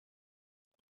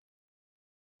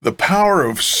The power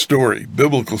of story,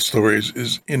 biblical stories,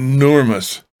 is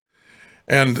enormous.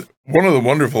 And one of the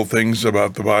wonderful things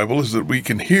about the Bible is that we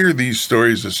can hear these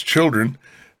stories as children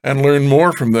and learn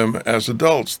more from them as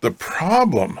adults. The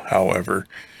problem, however,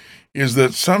 is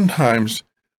that sometimes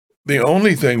the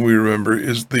only thing we remember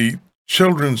is the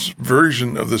children's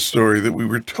version of the story that we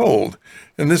were told.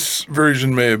 And this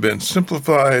version may have been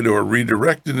simplified or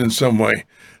redirected in some way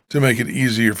to make it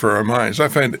easier for our minds. I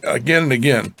find again and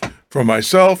again, for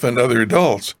myself and other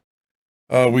adults,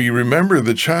 we remember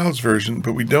the child's version,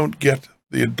 but we don't get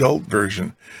the adult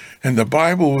version. And the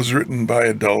Bible was written by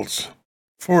adults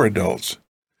for adults.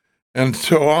 And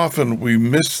so often we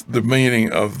miss the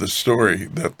meaning of the story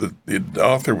that the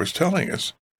author was telling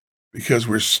us because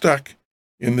we're stuck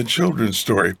in the children's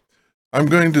story. I'm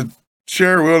going to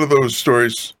share one of those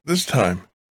stories this time,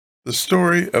 the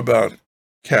story about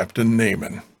Captain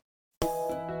Naaman.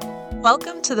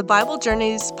 Welcome to the Bible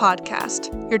Journeys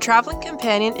podcast. Your traveling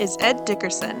companion is Ed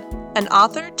Dickerson, an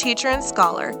author, teacher, and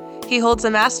scholar. He holds a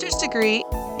master's degree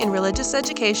in religious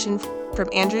education from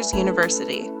Andrews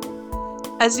University.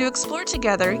 As you explore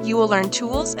together, you will learn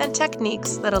tools and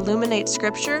techniques that illuminate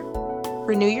Scripture,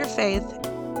 renew your faith,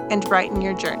 and brighten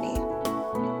your journey.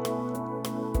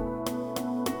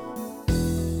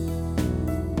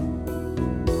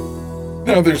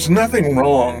 Now, there's nothing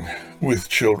wrong with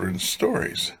children's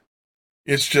stories.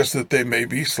 It's just that they may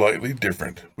be slightly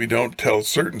different. We don't tell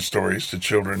certain stories to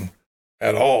children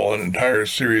at all. An entire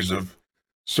series of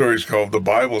stories called the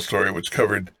Bible story, which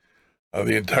covered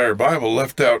the entire Bible,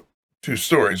 left out two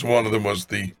stories. One of them was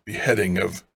the beheading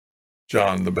of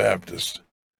John the Baptist.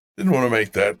 Didn't want to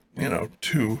make that,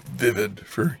 too vivid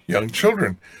for young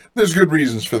children. There's good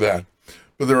reasons for that.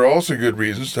 But there are also good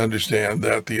reasons to understand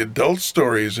that the adult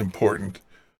story is important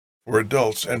for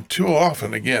adults. And too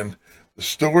often, again, the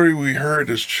story we heard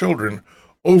as children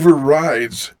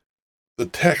overrides the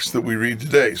text that we read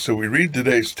today. So we read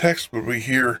today's text, but we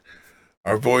hear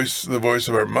our voice, the voice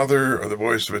of our mother or the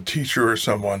voice of a teacher or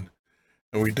someone,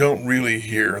 and we don't really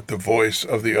hear the voice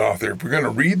of the author. If we're going to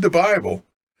read the Bible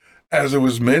as it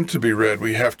was meant to be read,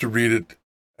 we have to read it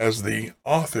as the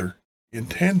author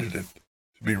intended it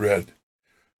to be read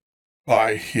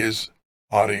by his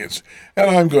audience. And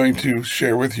I'm going to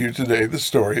share with you today the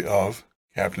story of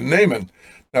Captain Naaman.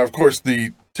 Now, of course,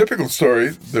 the typical story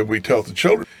that we tell to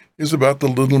children is about the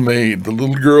little maid, the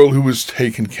little girl who was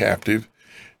taken captive,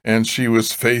 and she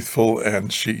was faithful,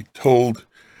 and she told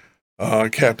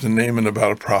Captain Naaman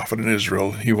about a prophet in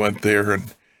Israel. He went there,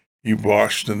 and he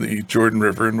washed in the Jordan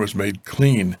River and was made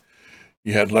clean.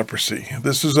 He had leprosy.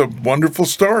 This is a wonderful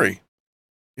story.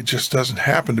 It just doesn't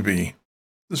happen to be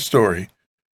the story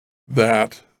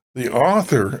that the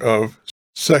author of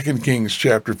 2 Kings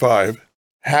chapter 5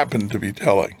 happened to be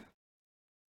telling.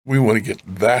 We want to get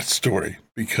that story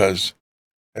because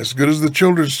as good as the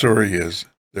children's story is,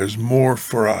 there's more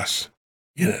for us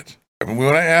in it. And we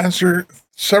want to answer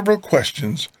several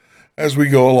questions as we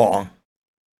go along.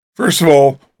 First of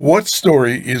all, what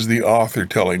story is the author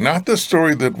telling? Not the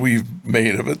story that we've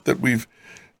made of it, that we've,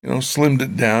 slimmed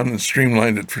it down and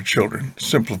streamlined it for children,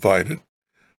 simplified it.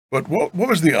 But what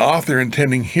was the author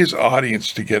intending his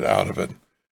audience to get out of it?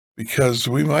 Because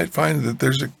we might find that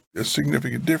there's a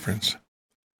significant difference.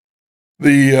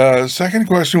 The second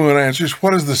question we want to answer is,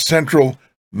 what is the central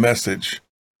message?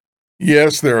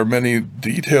 Yes, there are many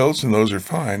details, and those are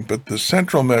fine, but the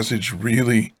central message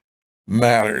really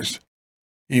matters.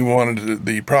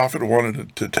 The prophet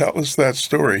wanted to tell us that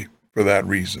story for that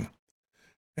reason.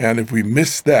 And if we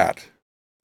miss that,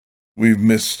 we've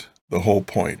missed the whole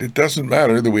point. It doesn't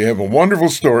matter that we have a wonderful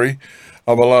story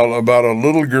about a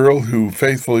little girl who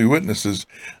faithfully witnesses.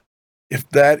 If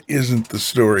that isn't the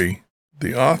story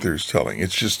the author's telling,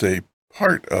 it's just a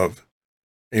part of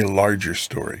a larger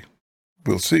story.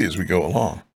 We'll see as we go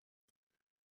along.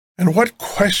 And what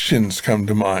questions come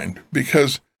to mind?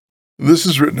 Because this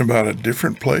is written about a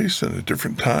different place and a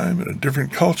different time and a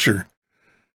different culture.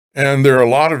 And there are a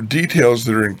lot of details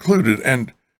that are included.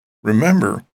 And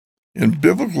remember, in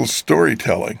biblical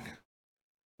storytelling,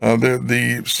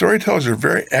 the storytellers are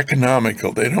very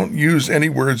economical. They don't use any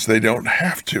words they don't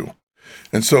have to.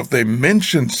 And so if they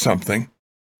mention something,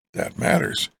 that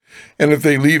matters. And if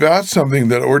they leave out something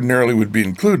that ordinarily would be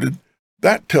included,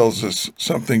 that tells us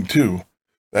something too.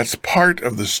 That's part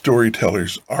of the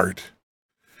storyteller's art.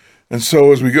 And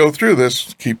so as we go through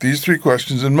this, keep these three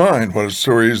questions in mind. What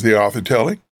story is the author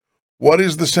telling? What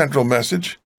is the central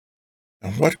message?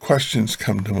 And what questions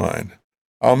come to mind?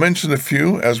 I'll mention a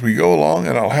few as we go along,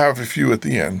 and I'll have a few at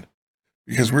the end,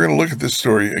 because we're going to look at this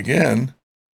story again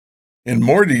in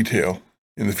more detail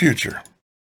in the future.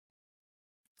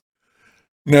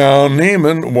 Now,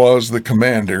 Naaman was the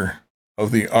commander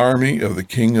of the army of the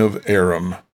king of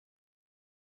Aram.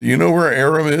 Do you know where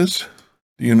Aram is?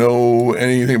 Do you know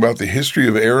anything about the history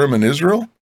of Aram and Israel?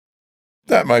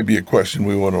 That might be a question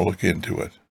we want to look into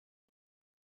it.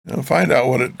 Find out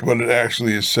what it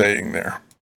actually is saying there.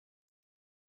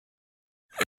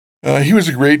 He was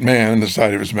a great man in the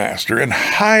sight of his master and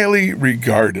highly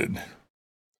regarded.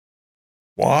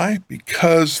 Why?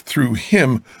 Because through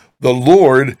him, the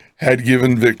Lord had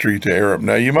given victory to Aram.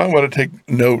 Now, you might want to take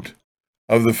note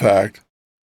of the fact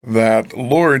that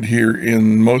Lord here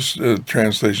in most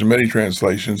many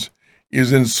translations,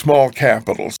 is in small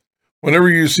capitals. Whenever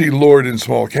you see Lord in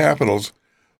small capitals,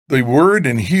 the word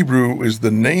in Hebrew is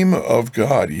the name of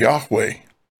God, Yahweh.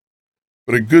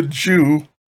 But a good Jew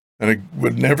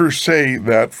would never say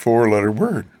that four-letter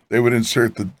word. They would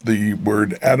insert the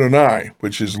word Adonai,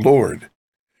 which is Lord.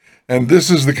 And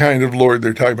this is the kind of Lord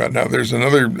they're talking about. Now,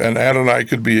 an Adonai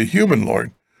could be a human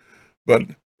Lord, but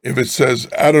if it says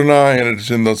Adonai and it's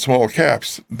in the small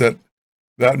caps, that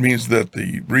means that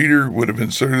the reader would have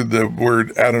inserted the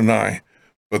word Adonai,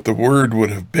 but the word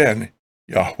would have been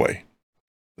Yahweh,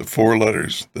 the four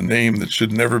letters, the name that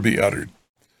should never be uttered.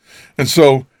 And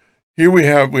so here we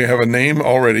have a name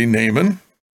already, Naaman,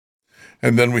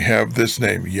 and then we have this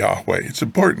name, Yahweh. It's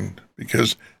important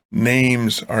because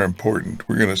names are important.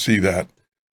 We're going to see that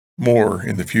more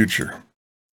in the future.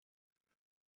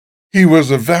 He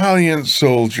was a valiant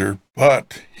soldier,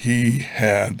 but he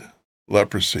had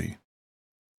leprosy.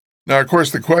 Now, of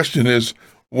course, the question is,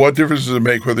 what difference does it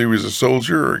make whether he was a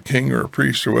soldier or a king or a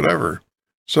priest or whatever?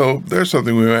 So there's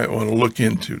something we might want to look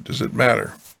into. Does it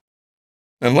matter?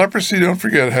 And leprosy, don't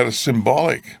forget, had a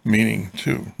symbolic meaning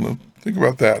too. Well, think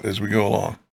about that as we go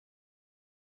along.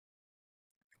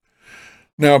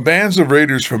 Now, bands of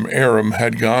raiders from Aram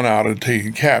had gone out and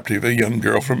taken captive a young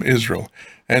girl from Israel,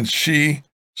 and she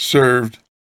served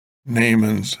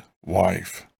Naaman's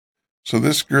wife. So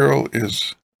this girl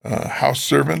is a house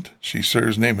servant. She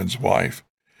serves Naaman's wife.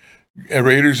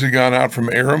 Raiders had gone out from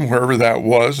Aram, wherever that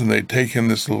was, and they'd taken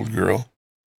this little girl.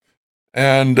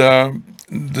 And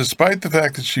despite the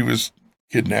fact that she was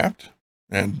kidnapped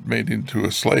and made into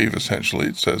a slave, essentially,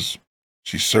 it says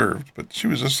she served, but she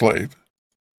was a slave.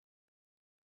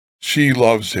 She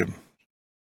loves him.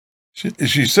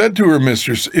 She said to her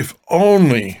mistress, "If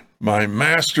only my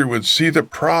master would see the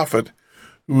prophet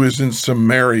who is in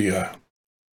Samaria,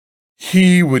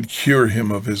 he would cure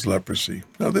him of his leprosy."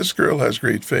 Now, this girl has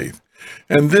great faith.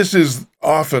 And this is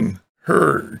often,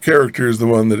 her character is the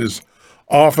one that is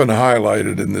often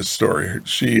highlighted in this story,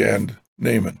 she and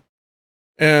Naaman.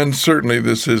 And certainly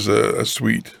this is a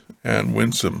sweet and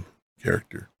winsome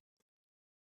character.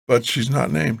 But she's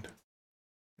not named.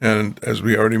 And as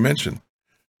we already mentioned,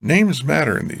 names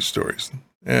matter in these stories.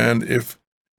 And if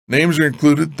names are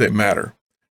included, they matter.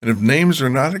 And if names are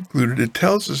not included, it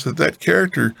tells us that that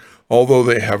character, although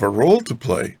they have a role to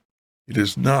play, it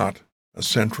is not a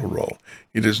central role.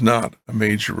 It is not a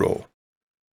major role.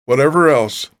 Whatever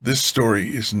else, this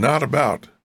story is not about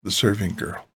the serving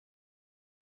girl.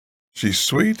 She's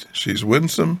sweet. She's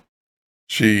winsome.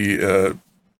 She,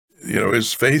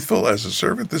 is faithful as a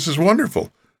servant. This is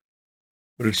wonderful.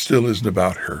 But it still isn't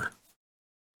about her.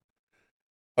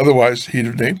 Otherwise, he'd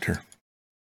have named her.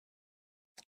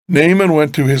 Naaman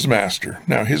went to his master.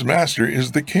 Now, his master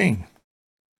is the king,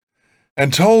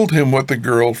 and told him what the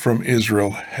girl from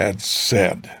Israel had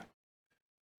said.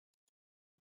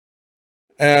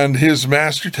 And his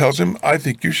master tells him, "I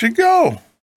think you should go.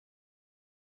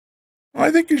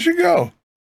 I think you should go."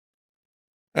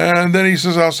 And then he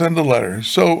says, "I'll send a letter."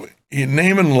 So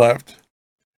Naaman left.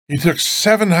 He took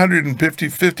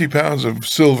 750 pounds of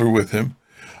silver with him,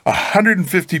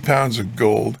 150 pounds of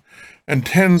gold, and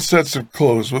 10 sets of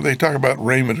clothes. When they talk about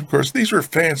raiment, of course, these were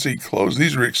fancy clothes.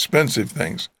 These were expensive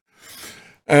things.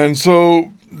 And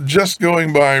so just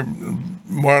going by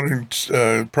modern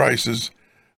prices,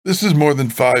 this is more than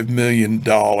 $5 million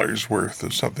worth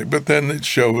of something. But then it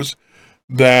shows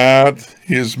that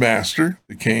his master,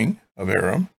 the king of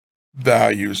Aram,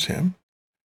 values him.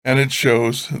 And it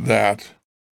shows that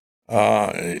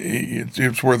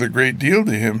it's worth a great deal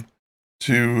to him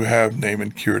to have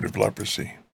Naaman cured of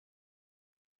leprosy.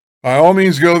 "By all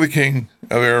means go," the king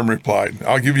of Aram replied.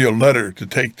 "I'll give you a letter to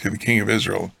take to the king of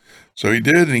Israel." So he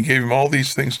did, and he gave him all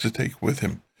these things to take with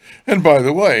him. And by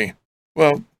the way,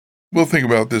 well, we'll think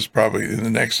about this probably in the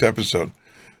next episode.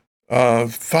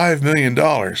 $5 million,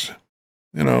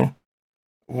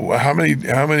 how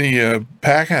many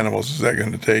pack animals is that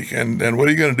going to take? And what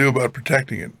are you going to do about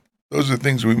protecting it? Those are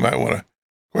questions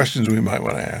we might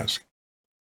want to ask.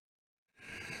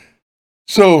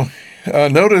 So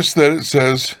notice that it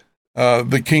says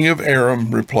The king of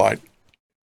Aram replied,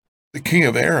 the king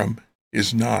of Aram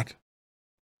is not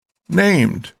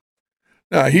named.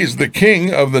 Now, he's the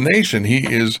king of the nation.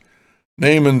 He is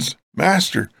Naaman's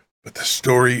master, but the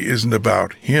story isn't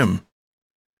about him.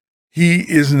 He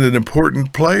isn't an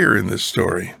important player in this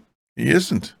story. He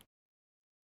isn't.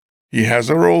 He has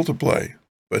a role to play,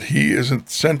 but he isn't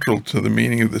central to the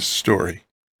meaning of this story.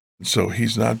 And so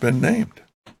he's not been named.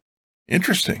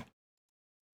 Interesting.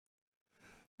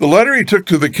 The letter he took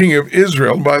to the king of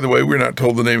Israel, by the way, we're not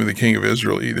told the name of the king of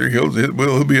Israel either.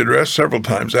 He'll be addressed several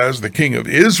times as the king of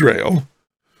Israel,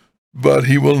 but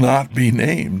he will not be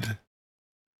named.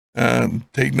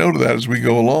 And take note of that as we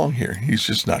go along here. He's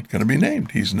just not going to be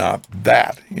named. He's not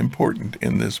that important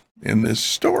in this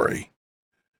story.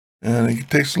 And it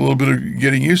takes a little bit of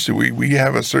getting used to. We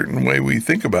have a certain way we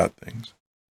think about things.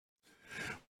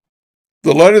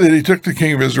 The letter that he took to the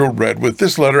king of Israel read, with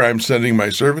this letter I'm sending my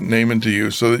servant Naaman to you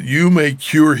so that you may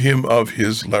cure him of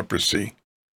his leprosy.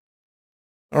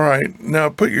 All right, now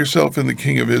put yourself in the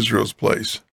king of Israel's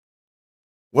place.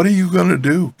 What are you going to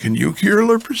do? Can you cure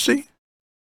leprosy?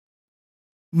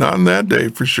 Not in that day,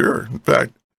 for sure. In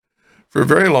fact, for a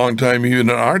very long time, even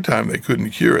in our time, they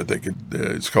couldn't cure it. They could.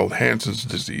 It's called Hansen's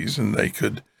disease, and they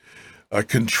could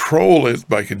control it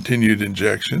by continued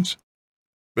injections.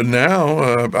 But now,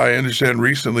 I understand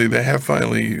recently, they have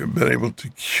finally been able to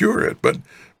cure it, but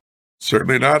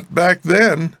certainly not back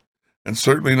then, and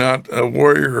certainly not a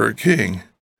warrior or a king.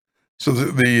 So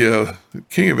the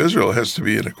king of Israel has to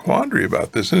be in a quandary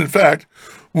about this. And in fact,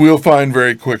 we'll find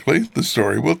very quickly, the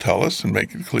story will tell us and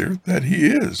make it clear that he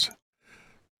is.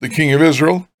 The king of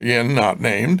Israel, again, not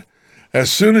named,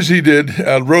 as soon as he did, he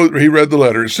read the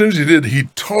letter. As soon as he did, he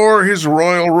tore his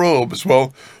royal robes.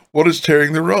 Well, what is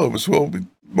tearing the robes? Well,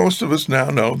 most of us now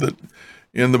know that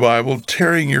in the Bible,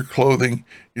 tearing your clothing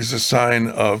is a sign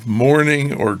of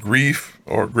mourning or grief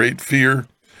or great fear.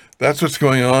 That's what's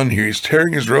going on here. He's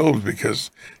tearing his robes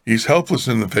because he's helpless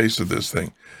in the face of this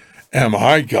thing. Am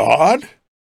I God?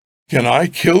 Can I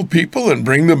kill people and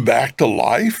bring them back to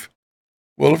life?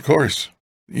 Well, of course.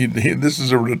 This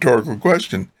is a rhetorical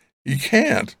question. He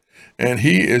can't. And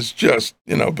he is just,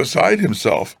 beside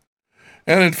himself.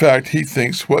 And in fact, he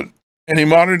thinks what any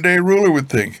modern day ruler would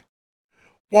think.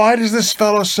 Why does this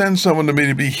fellow send someone to me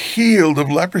to be healed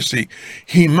of leprosy?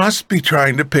 He must be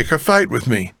trying to pick a fight with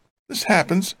me. This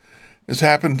happens. This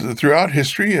happened throughout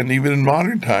history and even in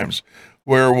modern times,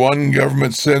 where one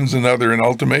government sends another an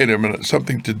ultimatum and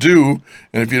something to do,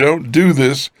 and if you don't do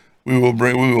this, we'll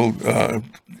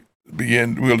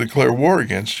declare war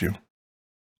against you.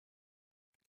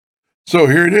 So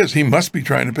here it is. He must be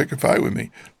trying to pick a fight with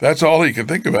me. That's all he can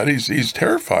think about. He's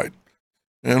terrified.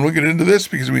 And we'll get into this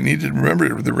because we need to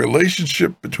remember the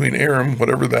relationship between Aram,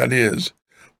 whatever that is,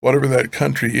 whatever that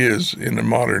country is in the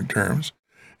modern terms,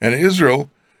 and Israel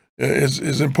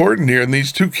is important here. And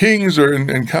these two kings are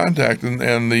in contact,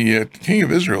 and the king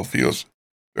of Israel feels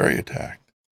very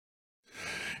attacked.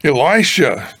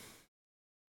 Elisha,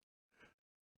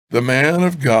 the man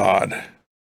of God,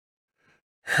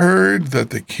 heard that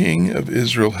the king of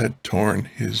Israel had torn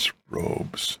his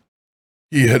robes.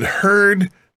 He had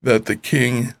heard that the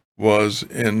king was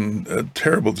in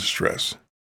terrible distress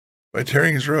by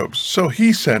tearing his robes. So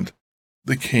he sent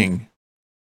the king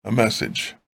a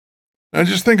message. Now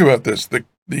just think about this.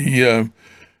 The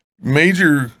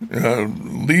major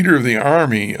leader of the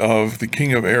army of the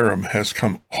king of Aram has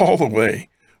come all the way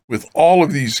with all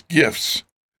of these gifts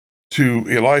to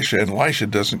Elisha, and Elisha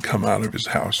doesn't come out of his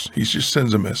house. He just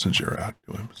sends a messenger out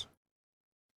to him.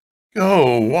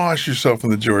 Go wash yourself in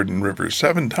the Jordan River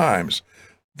 7 times.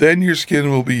 Then your skin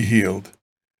will be healed.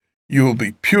 You will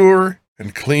be pure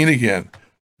and clean again.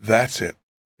 That's it.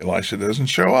 Elisha doesn't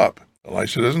show up.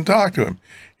 Elisha doesn't talk to him.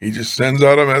 He just sends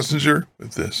out a messenger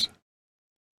with this.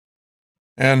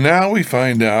 And now we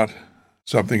find out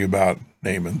something about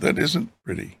Naaman that isn't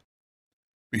pretty.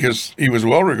 Because he was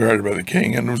well regarded by the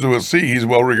king, and as we'll see, he's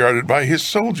well regarded by his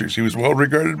soldiers. He was well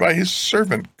regarded by his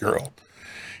servant girl.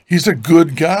 He's a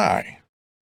good guy.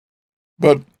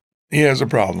 But he has a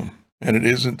problem. And it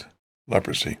isn't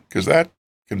leprosy, because that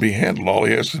can be handled. All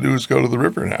he has to do is go to the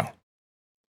river now.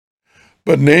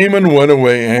 But Naaman went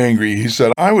away angry. He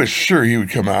said, I was sure he would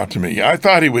come out to me. I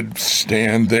thought he would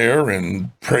stand there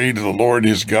and pray to the Lord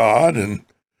his God. And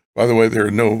by the way, there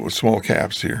are no small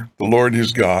caps here. The Lord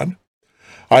his God.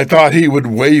 I thought he would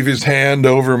wave his hand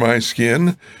over my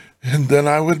skin, and then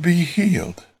I would be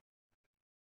healed.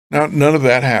 Now, none of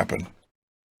that happened.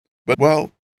 But,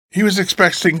 well, he was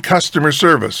expecting customer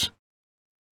service.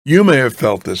 You may have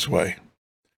felt this way.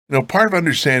 Part of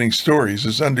understanding stories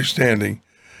is understanding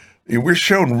we're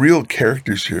shown real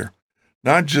characters here.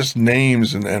 not just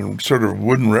names and sort of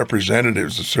wooden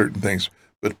representatives of certain things,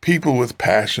 but people with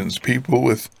passions, people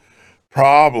with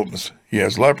problems. He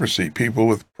has leprosy. People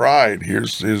with pride.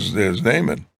 Here's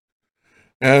Naaman.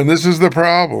 And this is the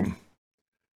problem.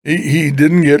 He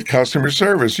didn't get customer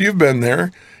service. You've been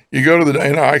there. You go to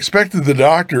and I expected the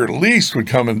doctor at least would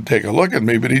come and take a look at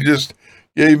me, but he just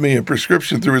gave me a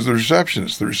prescription through the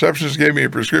receptionist. The receptionist gave me a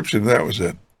prescription, and that was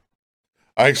it.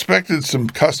 I expected some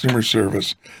customer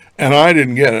service, and I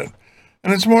didn't get it.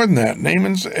 And it's more than that.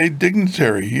 Naaman's a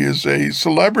dignitary. He is a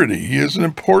celebrity. He is an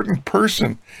important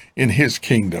person in his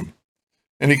kingdom.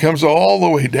 And he comes all the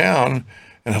way down,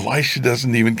 and Elisha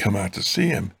doesn't even come out to see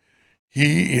him.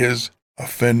 He is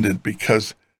offended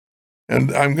because,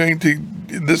 and I'm going to,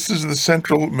 this is the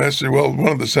central message, well,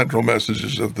 one of the central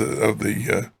messages of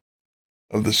the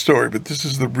story, but this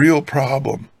is the real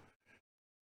problem.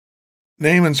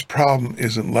 Naaman's problem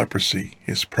isn't leprosy.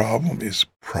 His problem is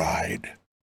pride.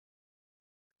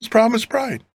 His problem is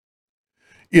pride.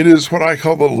 It is what I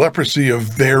call the leprosy of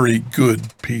very good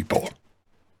people.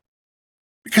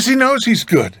 Because he knows he's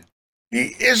good.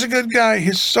 He is a good guy.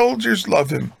 His soldiers love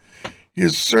him.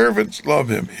 His servants love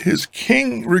him. His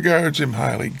king regards him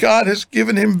highly. God has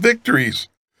given him victories.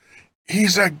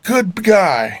 He's a good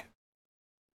guy.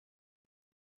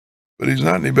 But he's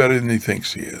not any better than he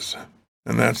thinks he is.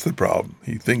 And that's the problem.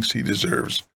 He thinks he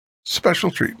deserves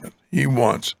special treatment. He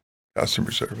wants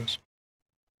customer service.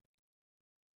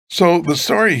 So the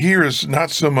story here is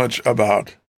not so much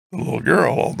about the little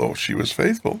girl, although she was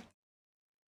faithful.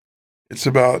 It's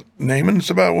about Naaman. It's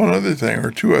about one other thing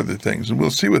or two other things, and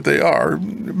we'll see what they are.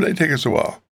 They take us a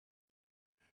while.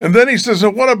 And then he says,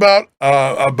 what about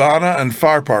Abana and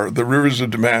Pharpar, the rivers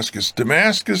of Damascus?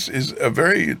 Damascus is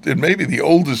it may be the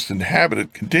oldest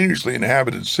continuously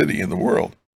inhabited city in the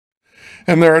world.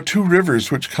 And there are two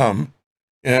rivers which come,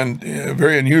 and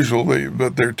very unusual,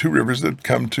 but there are two rivers that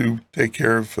come to take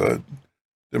care of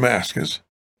Damascus.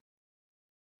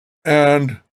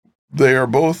 And they are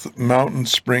both mountain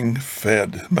snow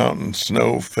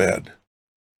fed.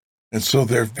 And so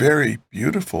they're very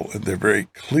beautiful, and they're very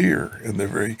clear, and they're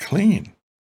very clean.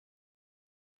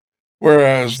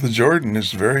 Whereas the Jordan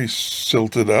is very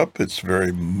silted up, it's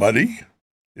very muddy.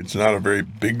 It's not a very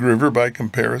big river by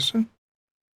comparison.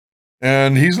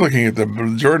 And he's looking at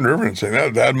the Jordan River and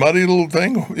saying, that muddy little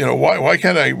thing, why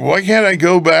can't I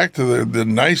go back to the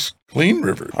nice, clean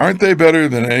river? Aren't they better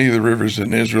than any of the rivers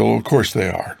in Israel? Of course they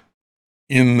are,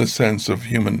 in the sense of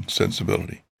human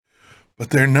sensibility. But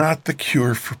they're not the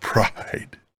cure for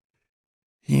pride.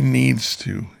 He needs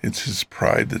to. It's his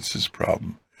pride that's his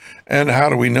problem. And how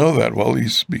do we know that? Well,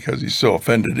 because he's so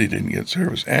offended he didn't get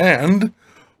service. And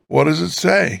what does it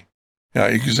say? Now,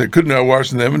 you can say, couldn't I wash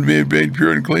them and be made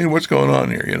pure and clean? What's going on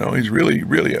here? He's really,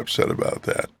 really upset about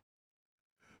that.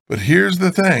 But here's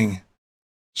the thing.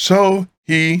 So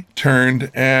he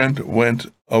turned and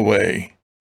went away.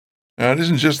 Now, it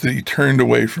isn't just that he turned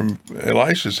away from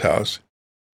Elisha's house.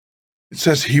 It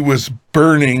says he was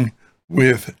burning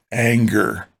with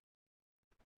anger.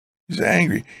 He's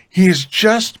angry. He has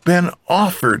just been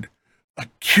offered a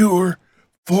cure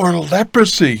for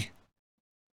leprosy.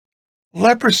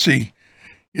 Leprosy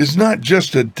is not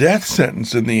just a death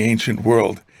sentence in the ancient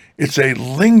world. It's a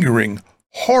lingering,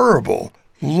 horrible,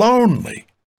 lonely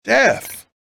death.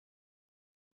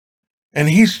 And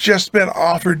he's just been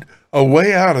offered a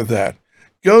way out of that.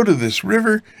 Go to this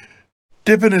river,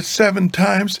 dip in it 7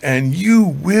 times, and you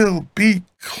will be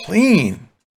clean.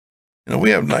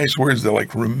 We have nice words that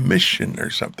like remission or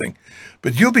something,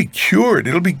 but you'll be cured.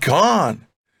 It'll be gone.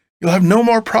 You'll have no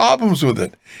more problems with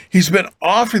it. He's been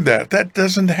offered that. That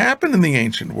doesn't happen in the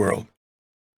ancient world.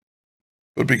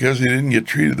 But because he didn't get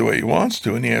treated the way he wants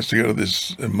to, and he has to go to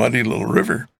this muddy little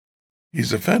river,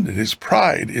 he's offended. His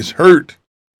pride is hurt.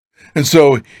 And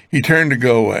so he turned to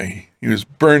go away. He was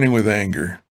burning with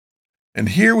anger. And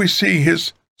here we see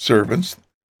his servants,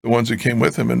 the ones who came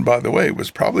with him, and by the way, it was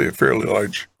probably a fairly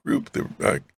large group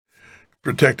that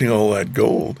protecting all that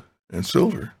gold and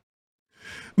silver.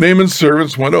 Naaman's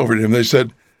servants went over to him. They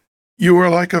said, "You are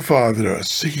like a father to us.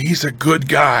 See, he's a good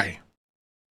guy."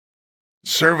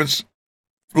 Servants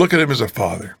look at him as a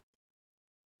father.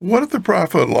 What if the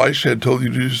prophet Elisha had told you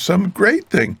to do some great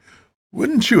thing?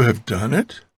 Wouldn't you have done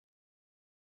it?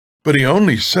 But he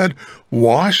only said,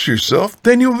 "Wash yourself,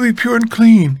 then you will be pure and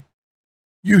clean."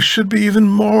 You should be even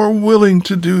more willing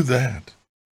to do that.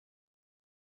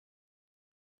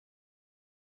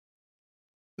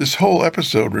 This whole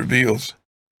episode reveals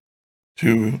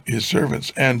to his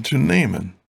servants and to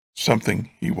Naaman something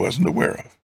he wasn't aware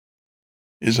of.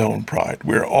 His own pride.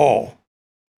 We're all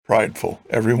prideful,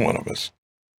 every one of us.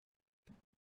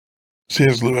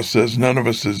 C.S. Lewis says none of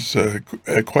us is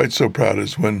quite so proud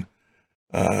as when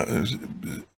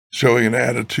showing an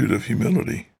attitude of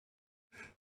humility.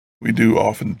 We do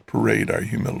often parade our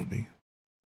humility.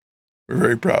 We're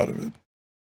very proud of it.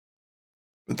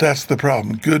 But that's the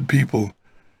problem. Good people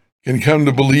can come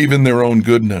to believe in their own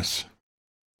goodness,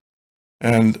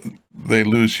 and they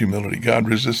lose humility. God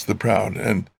resists the proud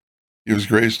and gives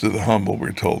grace to the humble,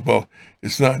 we're told. Well,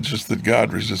 it's not just that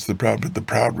God resists the proud, but the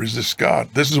proud resist God.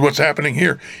 This is what's happening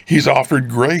here. He's offered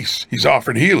grace, he's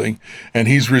offered healing, and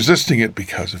he's resisting it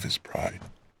because of his pride.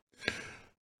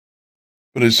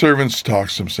 But his servants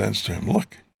talk some sense to him.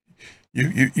 Look,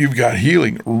 you've got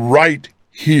healing right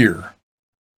here.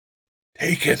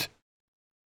 Take it.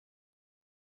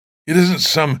 It isn't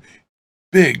some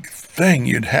big thing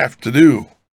you'd have to do.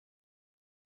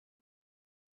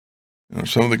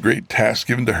 Some of the great tasks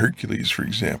given to Hercules, for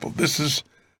example. This is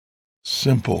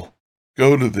simple.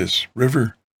 Go to this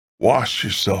river, wash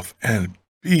yourself, and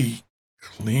be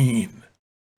clean.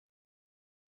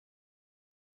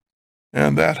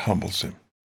 And that humbles him.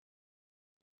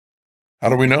 How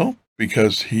do we know?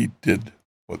 Because he did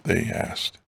what they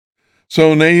asked.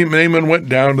 So Naaman went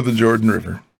down to the Jordan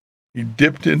River. He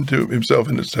dipped himself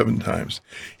into 7 times.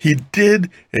 He did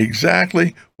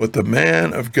exactly what the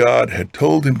man of God had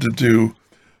told him to do.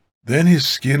 Then his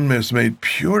skin was made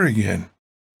pure again.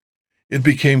 It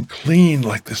became clean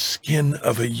like the skin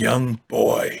of a young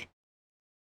boy.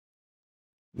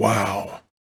 Wow.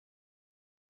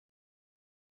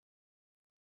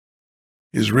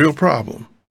 His real problem,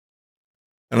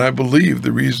 and I believe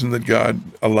the reason that God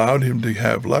allowed him to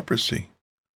have leprosy,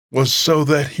 was so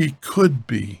that he could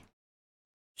be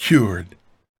cured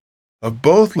of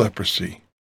both leprosy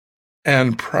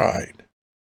and pride.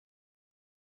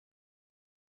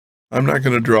 I'm not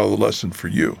going to draw the lesson for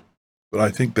you, but I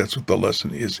think that's what the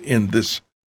lesson is in this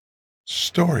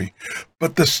story.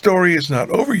 But the story is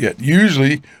not over yet.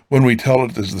 Usually, when we tell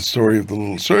it as the story of the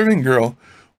little serving girl,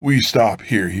 we stop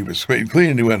here. He was made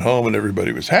clean and he went home and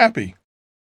everybody was happy.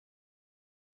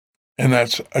 And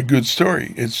that's a good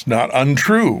story. It's not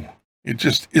untrue. It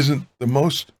just isn't the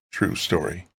most true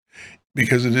story,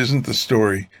 because it isn't the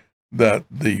story that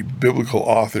the biblical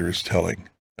author is telling.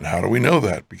 And how do we know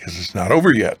that? Because it's not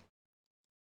over yet.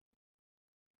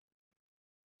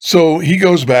 So he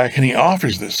goes back and he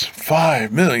offers this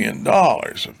 $5 million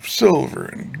of silver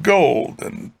and gold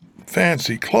and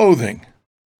fancy clothing.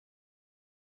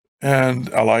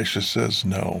 And Elisha says,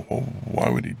 no. Well, why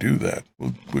would he do that?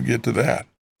 We'll get to that.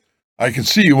 I can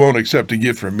see you won't accept a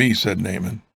gift from me, said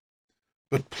Naaman.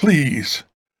 But please,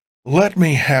 let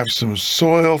me have some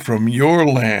soil from your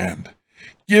land.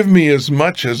 Give me as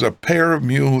much as a pair of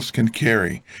mules can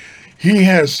carry. He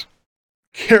has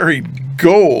carried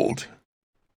gold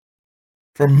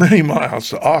for many miles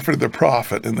to offer to the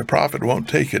prophet, and the prophet won't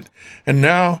take it. And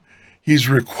now he's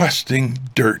requesting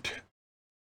dirt.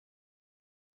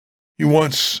 He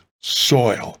wants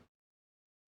soil.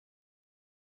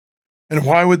 And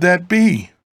why would that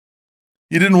be?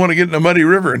 He didn't want to get in a muddy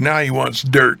river, and now he wants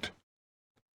dirt.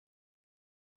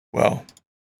 Well,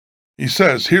 he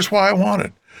says, here's why I want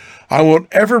it. I won't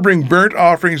ever bring burnt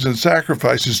offerings and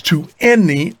sacrifices to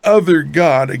any other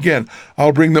god again.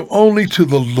 I'll bring them only to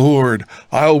the Lord.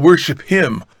 I'll worship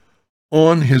him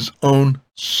on his own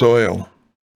soil.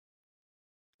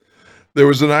 There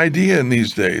was an idea in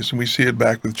these days, and we see it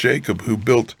back with Jacob, who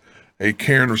built a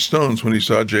cairn of stones when he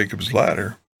saw Jacob's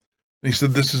ladder. And he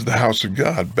said, this is the house of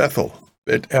God, Bethel,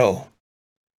 Bet-El.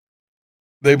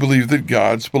 They believe that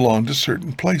gods belong to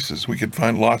certain places. We could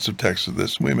find lots of texts of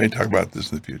this. We may talk about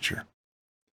this in the future.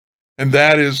 And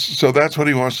that's what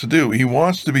he wants to do. He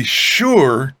wants to be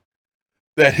sure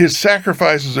that his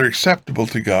sacrifices are acceptable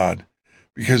to God,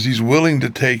 because he's willing to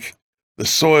take the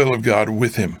soil of God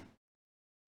with him.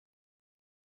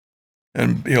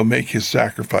 And he'll make his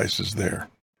sacrifices there.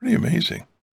 Pretty amazing.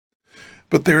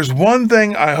 But there's one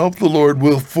thing I hope the Lord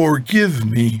will forgive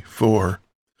me for.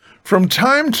 From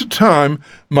time to time,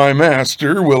 my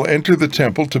master will enter the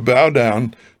temple to bow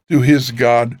down to his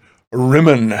god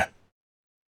Rimmon.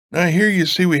 Now here you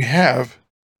see we have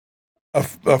a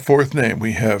fourth name.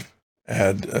 We have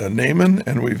had Naaman,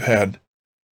 and we've had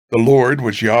the Lord,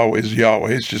 which Yahweh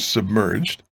is just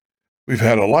submerged. We've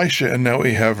had Elisha, and now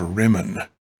we have Rimmon. In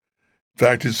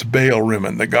fact, it's Baal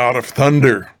Rimmon, the god of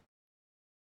thunder.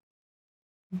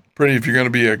 If you're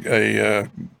going to be a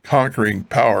conquering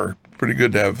power, pretty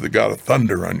good to have the god of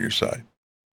thunder on your side.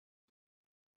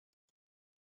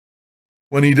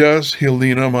 When he does, he'll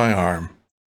lean on my arm.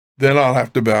 Then I'll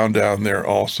have to bow down there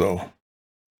also.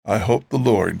 I hope the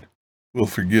Lord will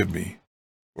forgive me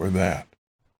for that.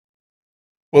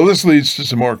 Well, this leads to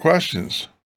some more questions.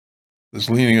 this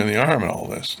leaning on the arm and all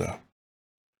this stuff.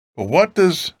 But what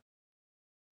does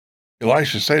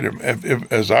Elisha say to him?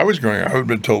 If as I was growing up, I would have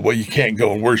been told, well, you can't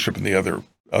go and worship in the other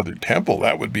temple.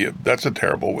 That's a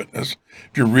terrible witness.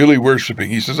 If you're really worshiping,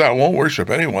 he says, I won't worship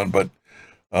anyone but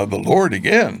the Lord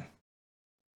again.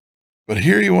 But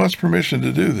here he wants permission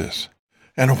to do this.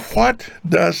 And what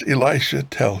does Elisha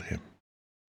tell him?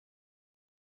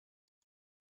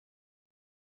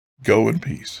 Go in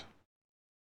peace,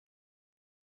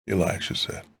 Elisha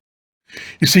said.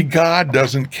 You see, God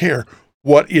doesn't care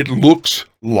what it looks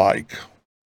like.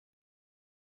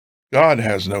 God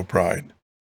has no pride.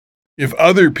 If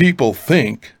other people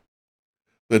think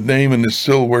that Naaman is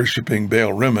still worshiping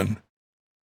Baal Rimmon,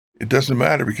 it doesn't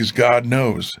matter, because God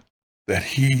knows that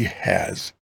he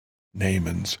has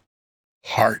Naaman's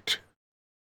heart.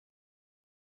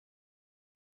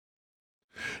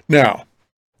 Now,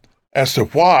 as to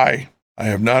why I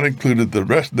have not included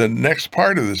the next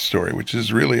part of this story, which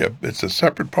is really it's a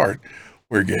separate part,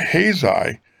 where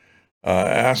Gehazi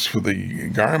asks for the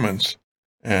garments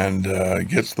and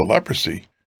gets the leprosy.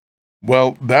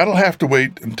 Well, that'll have to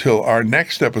wait until our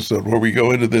next episode, where we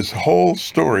go into this whole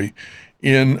story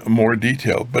in more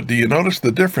detail. But do you notice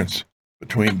the difference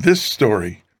between this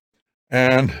story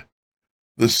and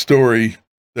the story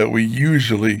that we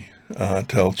usually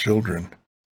tell children?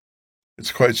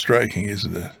 It's quite striking,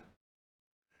 isn't it?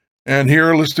 And here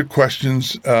are a list of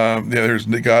questions. God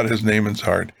has Naaman's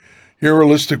heart. Here are a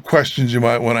list of questions you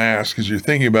might want to ask as you're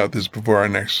thinking about this before our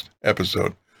next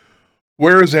episode.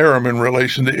 Where is Aram in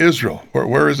relation to Israel?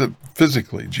 Where is it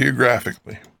physically,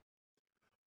 geographically?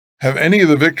 Have any of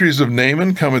the victories of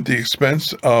Naaman come at the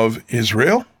expense of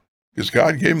Israel? Because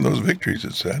God gave him those victories,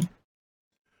 it said.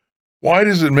 Why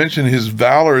does it mention his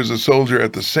valor as a soldier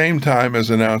at the same time as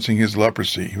announcing his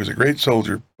leprosy? He was a great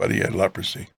soldier, but he had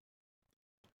leprosy.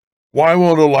 Why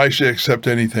won't Elisha accept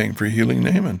anything for healing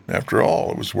Naaman? After all,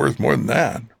 it was worth more than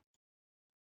that.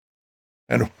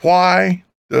 And why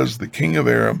does the king of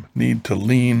Aram need to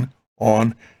lean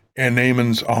on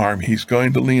Naaman's arm? He's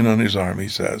going to lean on his arm, he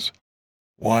says.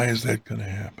 Why is that going to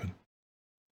happen?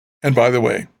 And by the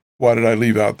way, why did I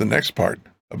leave out the next part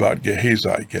about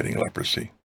Gehazi getting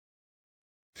leprosy?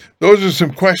 Those are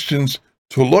some questions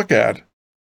to look at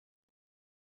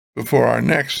before our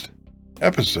next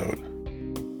episode.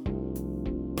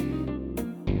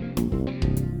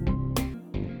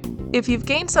 If you've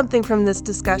gained something from this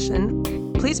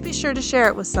discussion, please be sure to share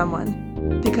it with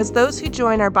someone, because those who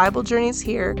join our Bible journeys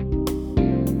here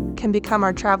can become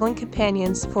our traveling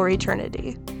companions for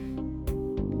eternity.